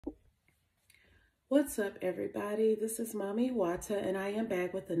What's up, everybody? This is Mami Wata, and I am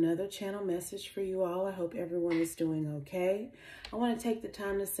back with another channel message for you all. I hope everyone is doing okay. I want to take the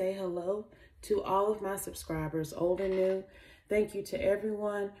time to say hello to all of my subscribers, old and new. Thank you to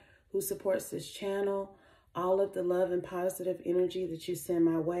everyone who supports this channel. All of the love and positive energy that you send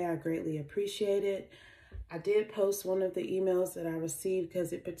my way, I greatly appreciate it. I did post one of the emails that I received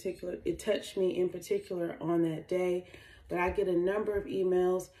because it touched me in particular on that day, but I get a number of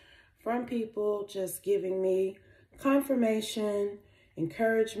emails from people just giving me confirmation,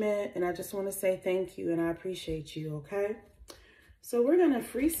 encouragement, and I just want to say thank you and I appreciate you, okay? So we're going to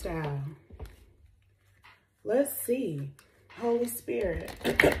freestyle. Let's see. Holy Spirit.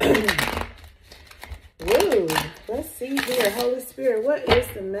 Woo! Let's see here. Holy Spirit, what is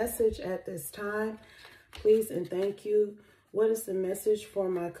the message at this time? Please and thank you. What is the message for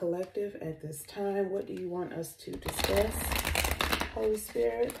my collective at this time? What do you want us to discuss? Holy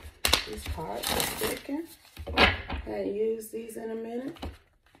Spirit. These cards are sticking. I use these in a minute.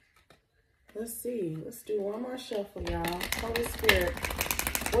 Let's see. Let's do one more shuffle, y'all. Holy Spirit,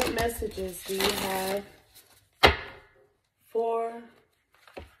 what messages do you have for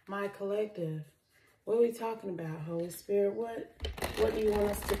my collective? What are we talking about, Holy Spirit? What do you want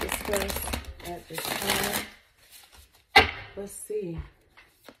us to discuss at this time? Let's see.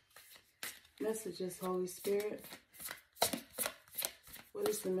 Messages, Holy Spirit. What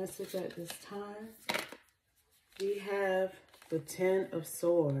is the message at this time? We have the 10 of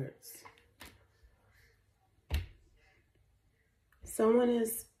Swords. Someone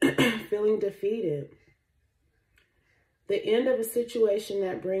is feeling defeated. The end of a situation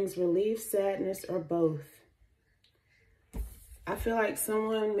that brings relief, sadness, or both. I feel like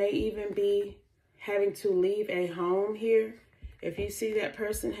someone may even be having to leave a home here. If you see that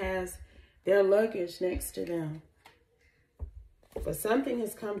person has their luggage next to them. But something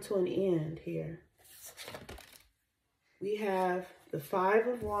has come to an end here. We have the 5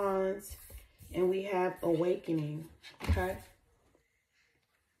 of Wands and we have awakening, okay?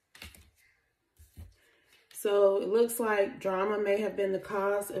 So it looks like drama may have been the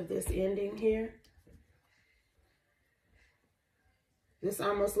cause of this ending here. This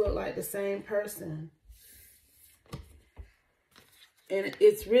almost looked like the same person. And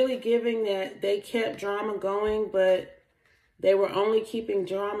it's really giving that they kept drama going, but they were only keeping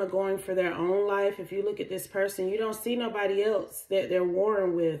drama going for their own life. If you look at this person, you don't see nobody else that they're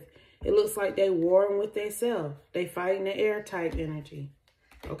warring with. It looks like they warring with themselves. They fighting the air type energy.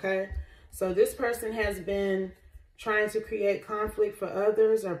 Okay? So this person has been trying to create conflict for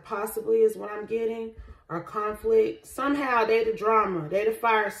others, or possibly is what I'm getting, or conflict. Somehow they the drama. They the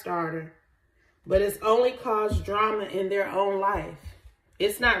fire starter. But it's only caused drama in their own life.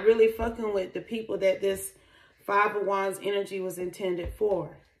 It's not really fucking with the people that this 5 of Wands energy was intended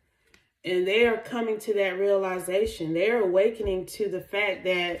for. And they are coming to that realization. They are awakening to the fact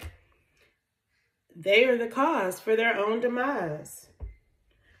that they are the cause for their own demise.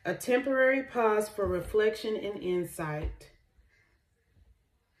 A temporary pause for reflection and insight.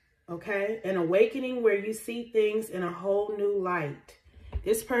 Okay? An awakening where you see things in a whole new light.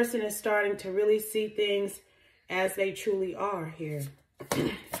 This person is starting to really see things as they truly are here.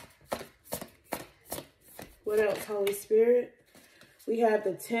 What else, Holy Spirit? We have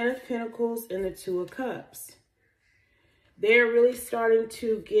the 10 of Pentacles and the 2 of Cups. They're really starting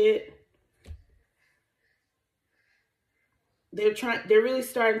to get, they're really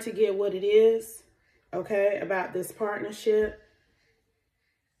starting to get what it is, okay, about this partnership.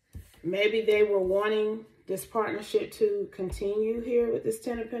 Maybe they were wanting this partnership to continue here with this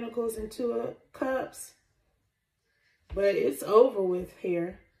 10 of Pentacles and 2 of Cups. But it's over with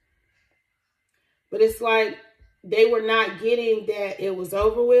here. But it's like they were not getting that it was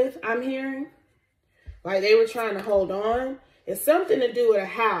over with, I'm hearing. Like they were trying to hold on. It's something to do with a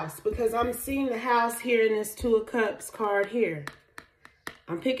house, because I'm seeing the house here in this 2 of Cups card here.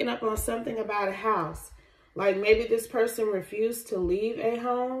 I'm picking up on something about a house. Like maybe this person refused to leave a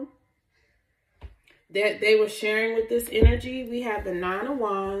home that they were sharing with this energy. We have the 9 of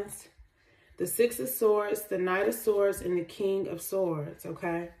Wands, the 6 of Swords, the Knight of Swords, and the King of Swords,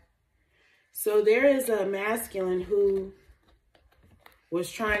 okay? So there is a masculine who was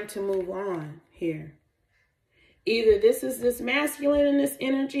trying to move on here. Either this is this masculine in this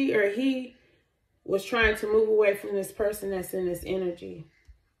energy, or he was trying to move away from this person that's in this energy.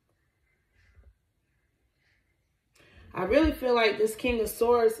 I really feel like this King of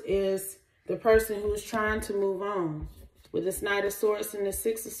Swords is the person who is trying to move on. With this Knight of Swords and the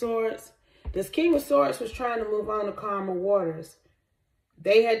 6 of Swords, this King of Swords was trying to move on to calmer waters.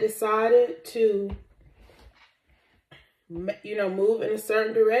 They had decided to you know, move in a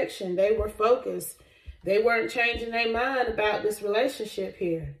certain direction. They were focused. They weren't changing their mind about this relationship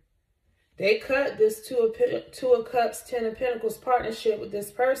here. They cut this Two of Cups, Ten of Pentacles partnership with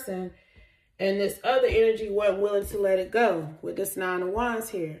this person, and this other energy wasn't willing to let it go with this Nine of Wands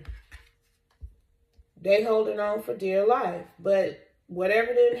here. They holding on for dear life, but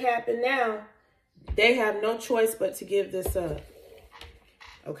whatever didn't happen now, they have no choice but to give this up.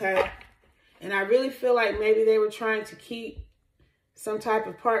 Okay? And I really feel like maybe they were trying to keep some type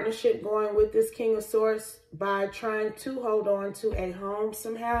of partnership going with this King of Swords by trying to hold on to a home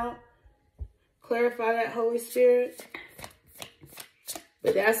somehow. Clarify that, Holy Spirit.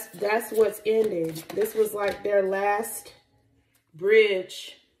 But that's what's ending. This was like their last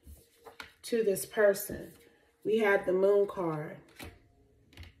bridge to this person. We have the Moon card.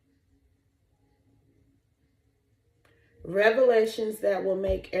 Revelations that will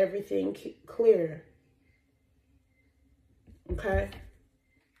make everything clear. Okay?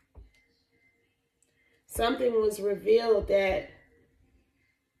 Something was revealed that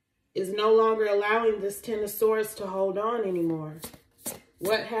is no longer allowing this Ten of Swords to hold on anymore.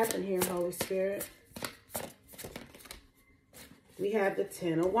 What happened here, Holy Spirit? We have the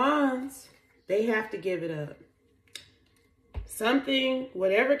Ten of Wands. They have to give it up. Something,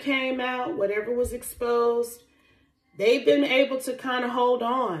 whatever came out, whatever was exposed, they've been able to kind of hold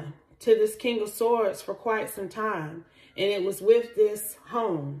on to this King of Swords for quite some time. And it was with this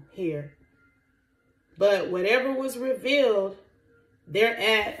home here. But whatever was revealed, they're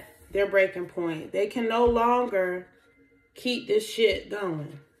at their breaking point. They can no longer keep this shit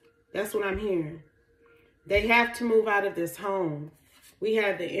going. That's what I'm hearing. They have to move out of this home. We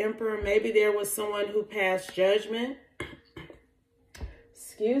have the Emperor. Maybe there was someone who passed judgment.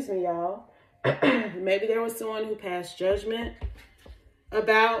 Excuse me, y'all. Maybe there was someone who passed judgment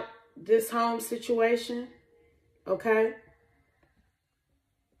about this home situation. Okay?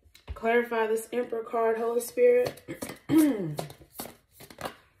 Clarify this Emperor card, Holy Spirit.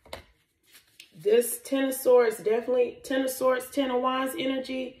 This Ten of Swords, definitely, Ten of Swords, Ten of Wands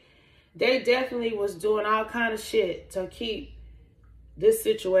energy, they definitely was doing all kind of shit to keep this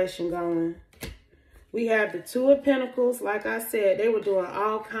situation going. We have the Two of Pentacles. Like I said, they were doing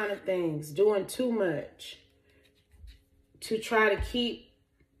all kind of things, doing too much to try to keep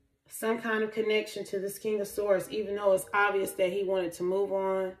some kind of connection to this King of Swords, even though it's obvious that he wanted to move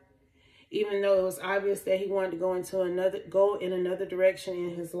on, even though it was obvious that he wanted to go in another direction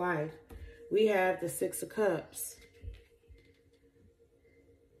in his life. We have the Six of Cups.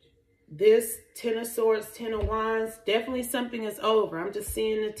 This Ten of Swords, Ten of Wands, definitely something is over. I'm just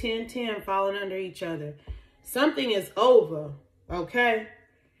seeing the 10-10 falling under each other. Something is over, okay?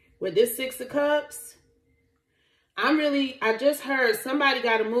 With this Six of Cups, I just heard somebody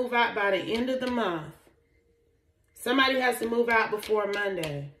got to move out by the end of the month. Somebody has to move out before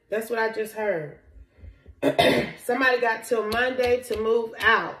Monday. That's what I just heard. Somebody got till Monday to move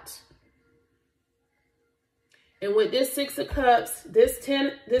out. And with this Six of Cups, this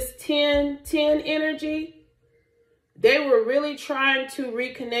 10 energy, they were really trying to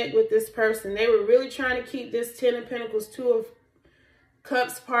reconnect with this person. They were really trying to keep this 10 of Pentacles, Two of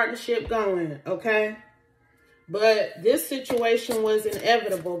Cups partnership going, okay? But this situation was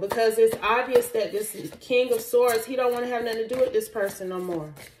inevitable because it's obvious that this King of Swords, he don't want to have nothing to do with this person no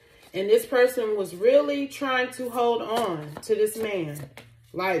more. And this person was really trying to hold on to this man.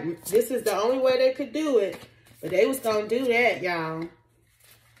 Like, this is the only way they could do it. But they was going to do that, y'all.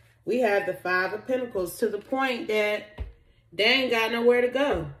 We have the Five of Pentacles to the point that they ain't got nowhere to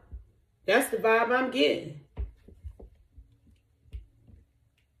go. That's the vibe I'm getting.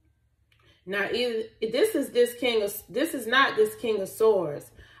 Now, this is not this King of Swords.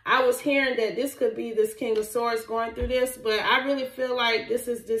 I was hearing that this could be this King of Swords going through this, but I really feel like this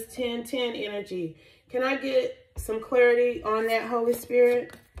is this 10-10 energy. Can I get some clarity on that, Holy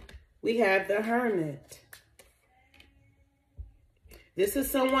Spirit? We have the Hermit. This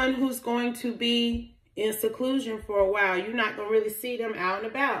is someone who's going to be in seclusion for a while. You're not going to really see them out and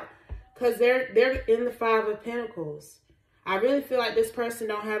about because they're in the Five of Pentacles. I really feel like this person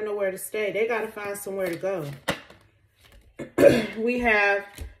don't have nowhere to stay. They got to find somewhere to go. We have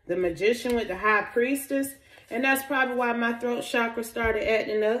the Magician with the High Priestess. And that's probably why my throat chakra started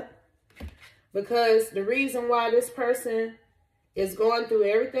acting up. Because the reason why this person is going through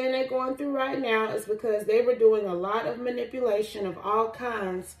everything they're going through right now is because they were doing a lot of manipulation of all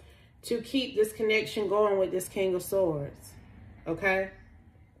kinds to keep this connection going with this King of Swords. Okay?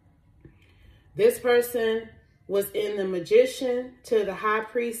 This person was in the Magician to the High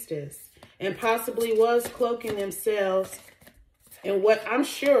Priestess and possibly was cloaking themselves And what I'm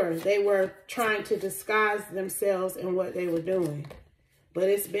sure they were trying to disguise themselves in what they were doing. But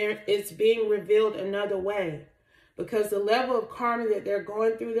it's being revealed another way. Because the level of karma that they're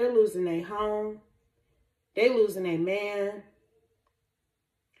going through, they're losing their home. They losing their man.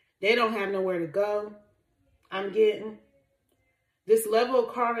 They don't have nowhere to go. I'm getting. This level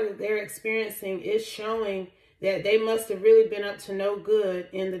of karma that they're experiencing is showing that they must have really been up to no good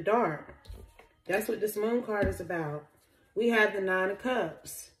in the dark. That's what this moon card is about. We have the 9 of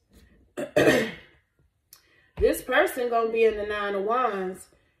Cups. This person going to be in the 9 of Wands.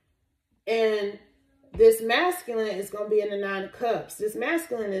 And this masculine is going to be in the 9 of Cups. This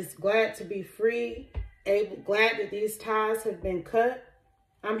masculine is glad to be free, glad that these ties have been cut,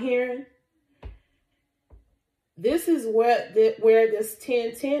 I'm hearing. This is where this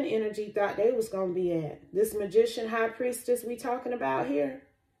 10-10 energy thought they was going to be at. This magician, high priestess we talking about here.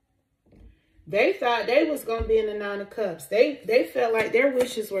 They thought they was going to be in the 9 of Cups. They felt like their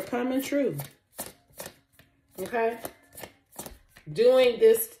wishes were coming true. Okay? Doing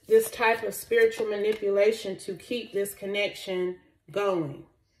this type of spiritual manipulation to keep this connection going.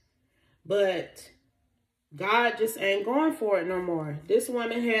 But God just ain't going for it no more. This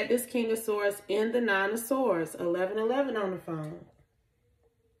woman had this King of Swords in the 9 of Swords. 1111 on the phone.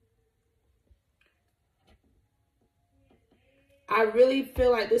 I really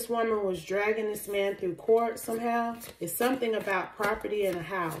feel like this woman was dragging this man through court somehow. It's something about property in a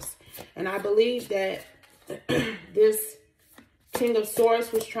house. And I believe that this King of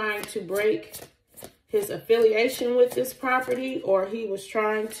Swords was trying to break his affiliation with this property, or he was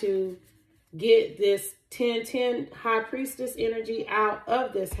trying to get this 10-10 high priestess energy out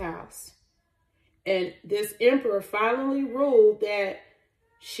of this house. And this emperor finally ruled that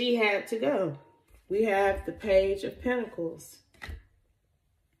she had to go. We have the Page of Pentacles.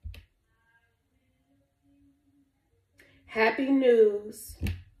 Happy news.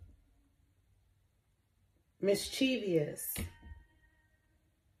 Mischievous.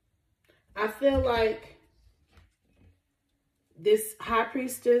 I feel like this high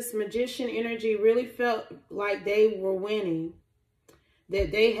priestess magician energy really felt like they were winning.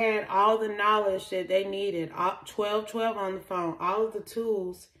 That they had all the knowledge that they needed. 1212 on the phone. All of the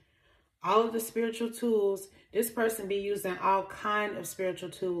tools. All of the spiritual tools. This person be using all kind of spiritual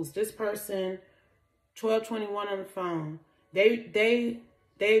tools. This person, 1221 on the phone. They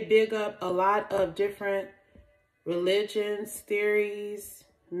big up a lot of different religions, theories,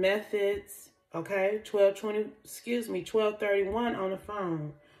 methods. Okay, 1231 on the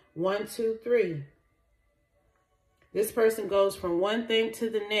phone. 123. This person goes from one thing to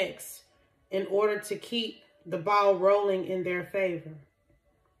the next in order to keep the ball rolling in their favor.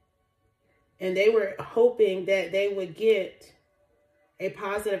 And they were hoping that they would get a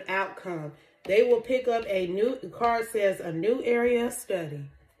positive outcome. They will pick up the card says a new area of study.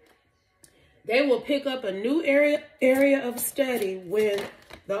 They will pick up a new area of study when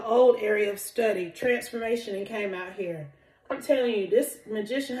the old area of study, transformation, came out here. I'm telling you, this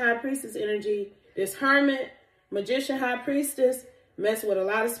magician high priestess energy, this hermit, magician high priestess, mess with a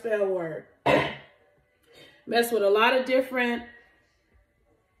lot of spell work. Mess with a lot of different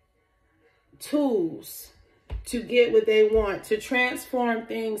tools to get what they want, to transform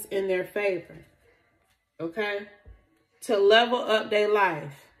things in their favor. Okay? To level up their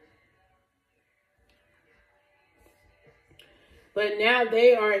life. But now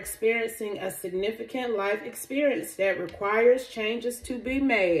they are experiencing a significant life experience that requires changes to be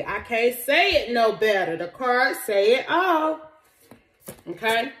made. I can't say it no better. The cards say it all.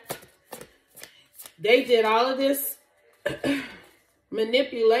 Okay? They did all of this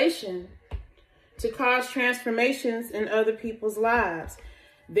manipulation to cause transformations in other people's lives.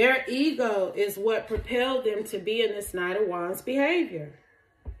 Their ego is what propelled them to be in this Knight of Wands behavior.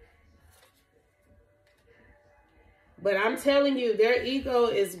 But I'm telling you, their ego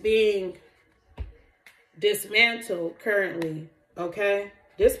is being dismantled currently, okay?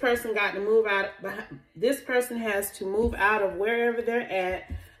 This person got to move out. This person has to move out of wherever they're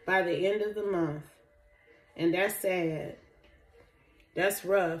at by the end of the month. And that's sad. That's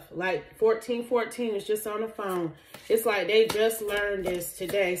rough. Like 1414 was just on the phone. It's like they just learned this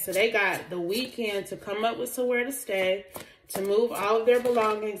today. So they got the weekend to come up with somewhere to stay, to move all of their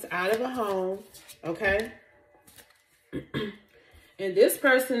belongings out of the home, okay? And this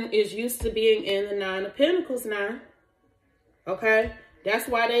person is used to being in the 9 of Pentacles now. Okay? That's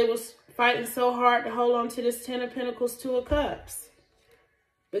why they was fighting so hard to hold on to this 10 of Pentacles, 2 of Cups.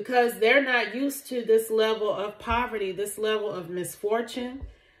 Because they're not used to this level of poverty, this level of misfortune.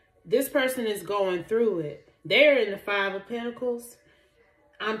 This person is going through it. They're in the 5 of Pentacles.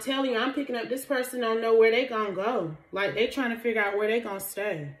 I'm telling you, I'm picking up this person don't know where they gonna go. Like, they trying to figure out where they gonna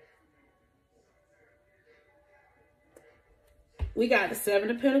stay. We got the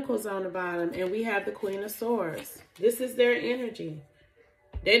Seven of Pentacles on the bottom, and we have the Queen of Swords. This is their energy.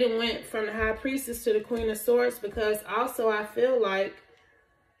 They done went from the High Priestess to the Queen of Swords, because also I feel like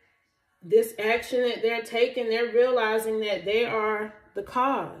this action that they're taking, they're realizing that they are the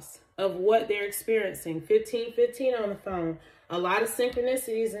cause of what they're experiencing. 1515 on the phone. A lot of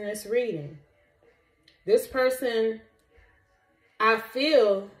synchronicities in this reading. This person, I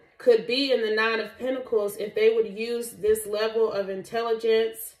feel, could be in the Nine of Pentacles if they would use this level of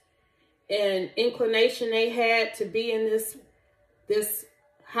intelligence and inclination they had to be in this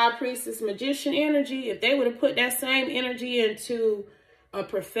High Priestess Magician energy. If they would have put that same energy into a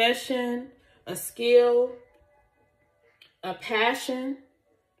profession, a skill, a passion,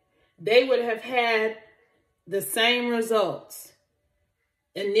 they would have had the same results,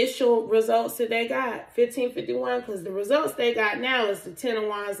 initial results that they got, 1551, because the results they got now is the Ten of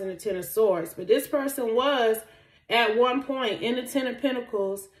Wands and the Ten of Swords. But this person was at one point in the Ten of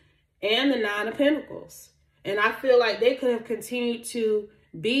Pentacles and the Nine of Pentacles. And I feel like they could have continued to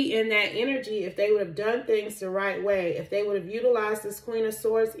be in that energy if they would have done things the right way, if they would have utilized this Queen of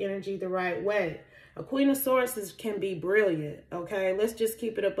Swords energy the right way. A Queen of Swords can be brilliant, okay? Let's just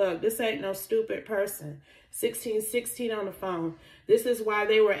keep it a buck. This ain't no stupid person. 1616 on the phone. This is why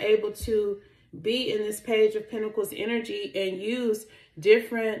they were able to be in this Page of Pentacles energy and use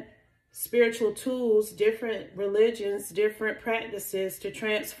different spiritual tools, different religions, different practices to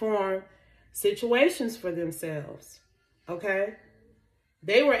transform situations for themselves, okay?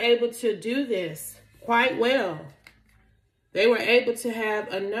 They were able to do this quite well. They were able to have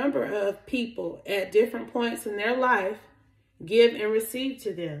a number of people at different points in their life give and receive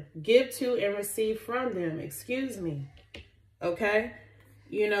to them. Give to and receive from them. Excuse me. Okay?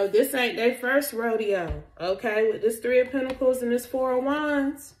 You know, this ain't their first rodeo. Okay? With this Three of Pentacles and this Four of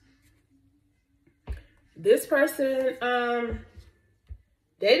Wands. This person,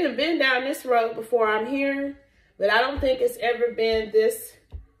 they done been down this road before, I'm hearing. But I don't think it's ever been this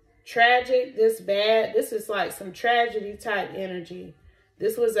tragic, this bad. This is like some tragedy type energy.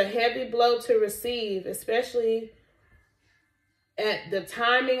 This was a heavy blow to receive, especially at the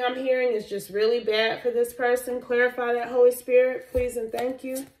timing I'm hearing is just really bad for this person. Clarify that, Holy Spirit, please and thank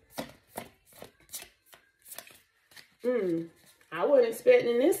you. I wasn't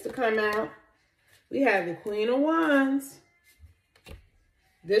expecting this to come out. We have the Queen of Wands.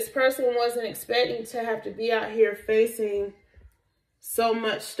 This person wasn't expecting to have to be out here facing so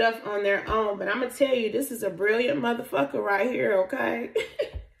much stuff on their own. But I'm going to tell you, this is a brilliant motherfucker right here, okay?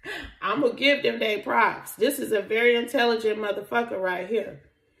 I'm going to give them their props. This is a very intelligent motherfucker right here.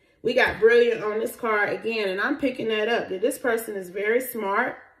 We got brilliant on this card again, and I'm picking that up. This person is very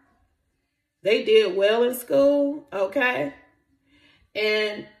smart. They did well in school, okay?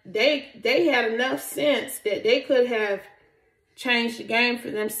 And they had enough sense that they could have changed the game for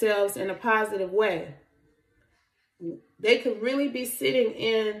themselves in a positive way. They could really be sitting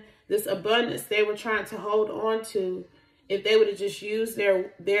in this abundance they were trying to hold on to if they would have just used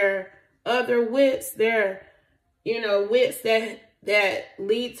their other wits, their, you know, wits that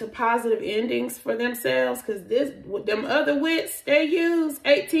lead to positive endings for themselves. Because them other wits they use,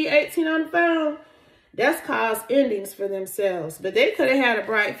 1818 on the phone, that's caused endings for themselves. But they could have had a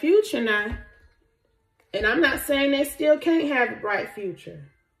bright future now. And I'm not saying they still can't have a bright future.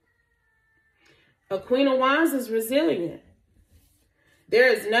 A Queen of Wands is resilient. There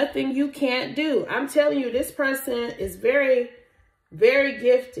is nothing you can't do. I'm telling you, this person is very, very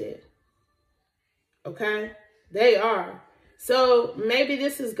gifted. Okay? They are. So maybe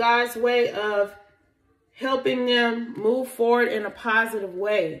this is God's way of helping them move forward in a positive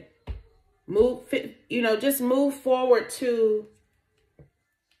way. Just move forward to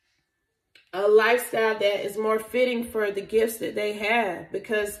a lifestyle that is more fitting for the gifts that they have,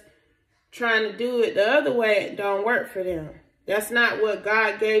 because trying to do it the other way don't work for them. That's not what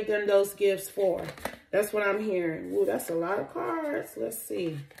God gave them those gifts for. That's what I'm hearing. Ooh, that's a lot of cards. Let's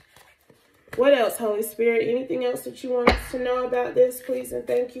see. What else, Holy Spirit? Anything else that you want us to know about this, please and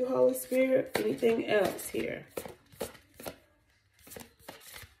thank you, Holy Spirit? Anything else here?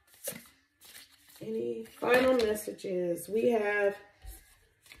 Any final messages? We have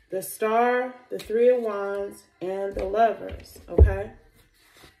the Star, the Three of Wands, and the Lovers, okay?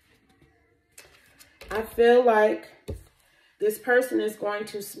 I feel like this person is going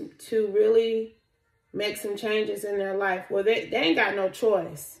to really make some changes in their life. Well, they ain't got no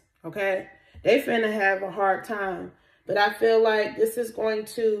choice, okay? They finna have a hard time. But I feel like this is going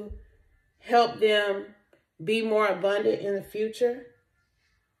to help them be more abundant in the future.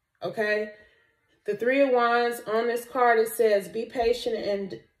 Okay? The Three of Wands on this card, it says, be patient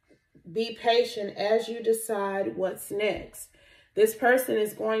as you decide what's next. This person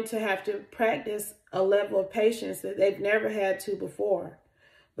is going to have to practice a level of patience that they've never had to before,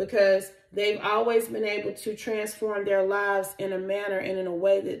 because they've always been able to transform their lives in a manner and in a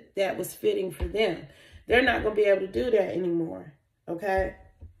way that was fitting for them. They're not going to be able to do that anymore, okay?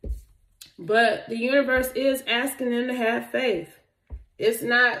 But the universe is asking them to have faith. It's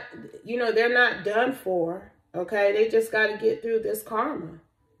not, you know, they're not done for, okay? They just got to get through this karma.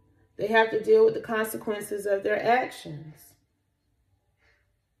 They have to deal with the consequences of their actions.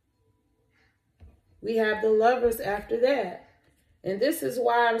 We have the Lovers after that. And this is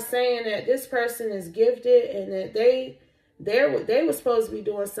why I'm saying that this person is gifted, and that they were supposed to be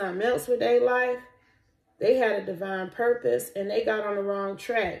doing something else with their life. They had a divine purpose, and they got on the wrong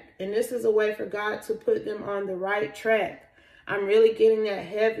track. And this is a way for God to put them on the right track. I'm really getting that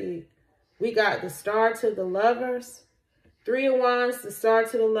heavy. We got the Star to the Lovers. Three of Wands, the Star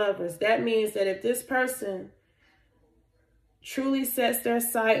to the Lovers. That means that if this person truly sets their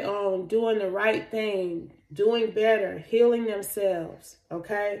sight on doing the right thing, doing better, healing themselves,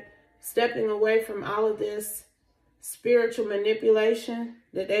 okay? Stepping away from all of this spiritual manipulation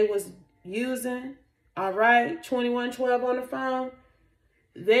that they was using, all right? 2112 on the phone.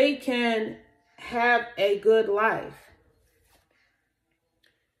 They can have a good life.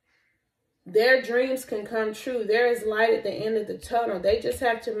 Their dreams can come true. There is light at the end of the tunnel. They just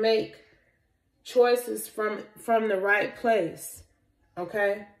have to make choices from the right place,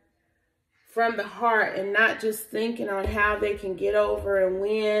 okay? From the heart, and not just thinking on how they can get over and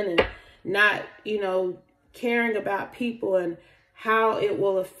win, and not, you know, caring about people and how it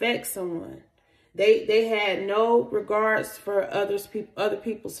will affect someone. They had no regards for other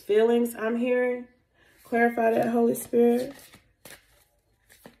people's feelings, I'm hearing. Clarify that, Holy Spirit.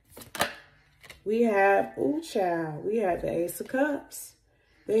 We have, ooh, child, we have the Ace of Cups.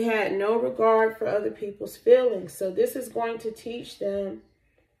 They had no regard for other people's feelings. So this is going to teach them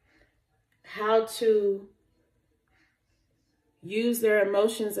how to use their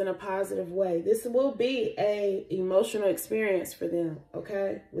emotions in a positive way. This will be an emotional experience for them,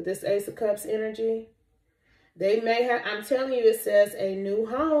 okay? With this Ace of Cups energy. They may have, I'm telling you, it says a new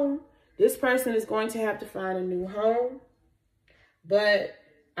home. This person is going to have to find a new home. But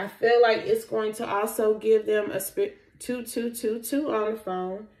I feel like it's going to also give them a 2222 on the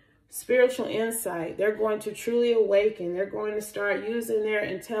phone, spiritual insight. They're going to truly awaken. They're going to start using their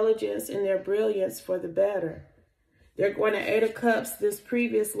intelligence and their brilliance for the better. They're going to Eight of Cups this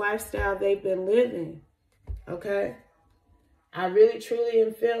previous lifestyle they've been living, okay? I really, truly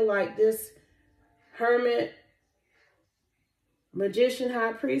feel like this Hermit, Magician,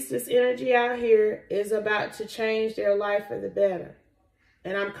 High Priestess energy out here is about to change their life for the better.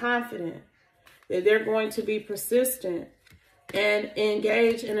 And I'm confident that they're going to be persistent and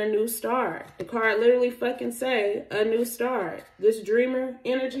engage in a new start. The card literally fucking say a new start. This Dreamer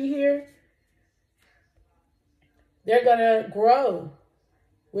energy here, they're going to grow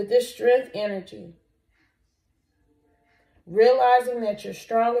with this Strength energy. Realizing that you're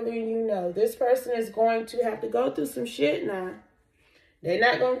stronger than you know. This person is going to have to go through some shit now. They're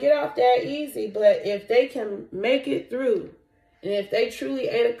not going to get off that easy, but if they can make it through, and if they truly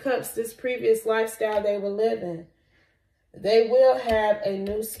Eight of Cups this previous lifestyle they were living, they will have a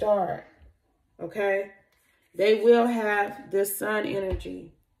new start, okay? They will have this Sun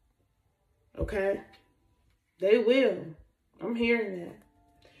energy, okay? They will. I'm hearing that.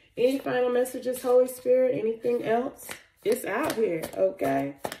 Any final messages, Holy Spirit? Anything else? It's out here,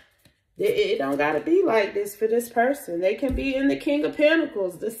 okay? It don't got to be like this for this person. They can be in the King of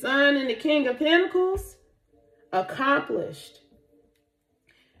Pentacles. The Sun and the King of Pentacles, accomplished.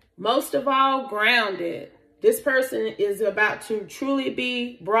 Most of all, grounded. This person is about to truly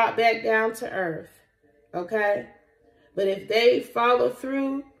be brought back down to earth, okay? But if they follow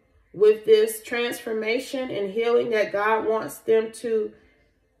through with this transformation and healing that God wants them to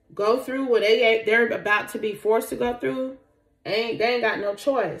go through, what they're about to be forced to go through, they ain't got no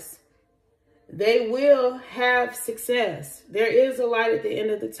choice. They will have success. There is a light at the end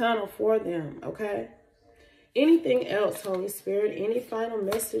of the tunnel for them, okay? Anything else, Holy Spirit? Any final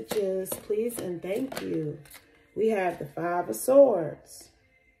messages, please and thank you. We have the Five of Swords.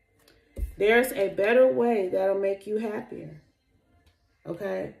 There's a better way that'll make you happier,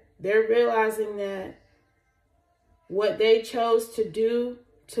 okay? They're realizing that what they chose to do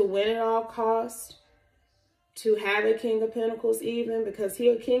to win at all costs, to have a King of Pentacles even, because he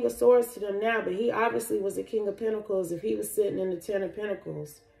a King of Swords to them now, but he obviously was a King of Pentacles if he was sitting in the Ten of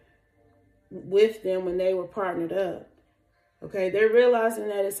Pentacles with them when they were partnered up. Okay, they're realizing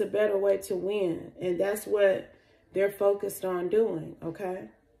that it's a better way to win. And that's what they're focused on doing, okay?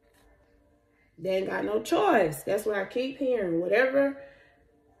 They ain't got no choice. That's what I keep hearing. Whatever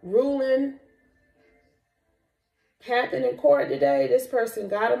ruling happened in court today, this person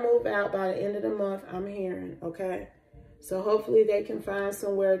got to move out by the end of the month, I'm hearing, okay? So hopefully they can find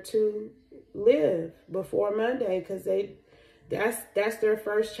somewhere to live before Monday, because that's their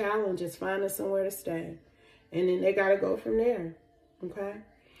first challenge, is finding somewhere to stay. And then they got to go from there, okay?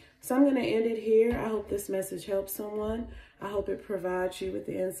 So I'm going to end it here. I hope this message helps someone. I hope it provides you with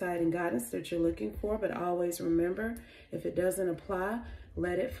the insight and guidance that you're looking for. But always remember, if it doesn't apply,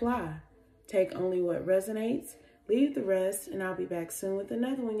 let it fly. Take only what resonates, leave the rest, and I'll be back soon with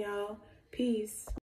another one, y'all. Peace.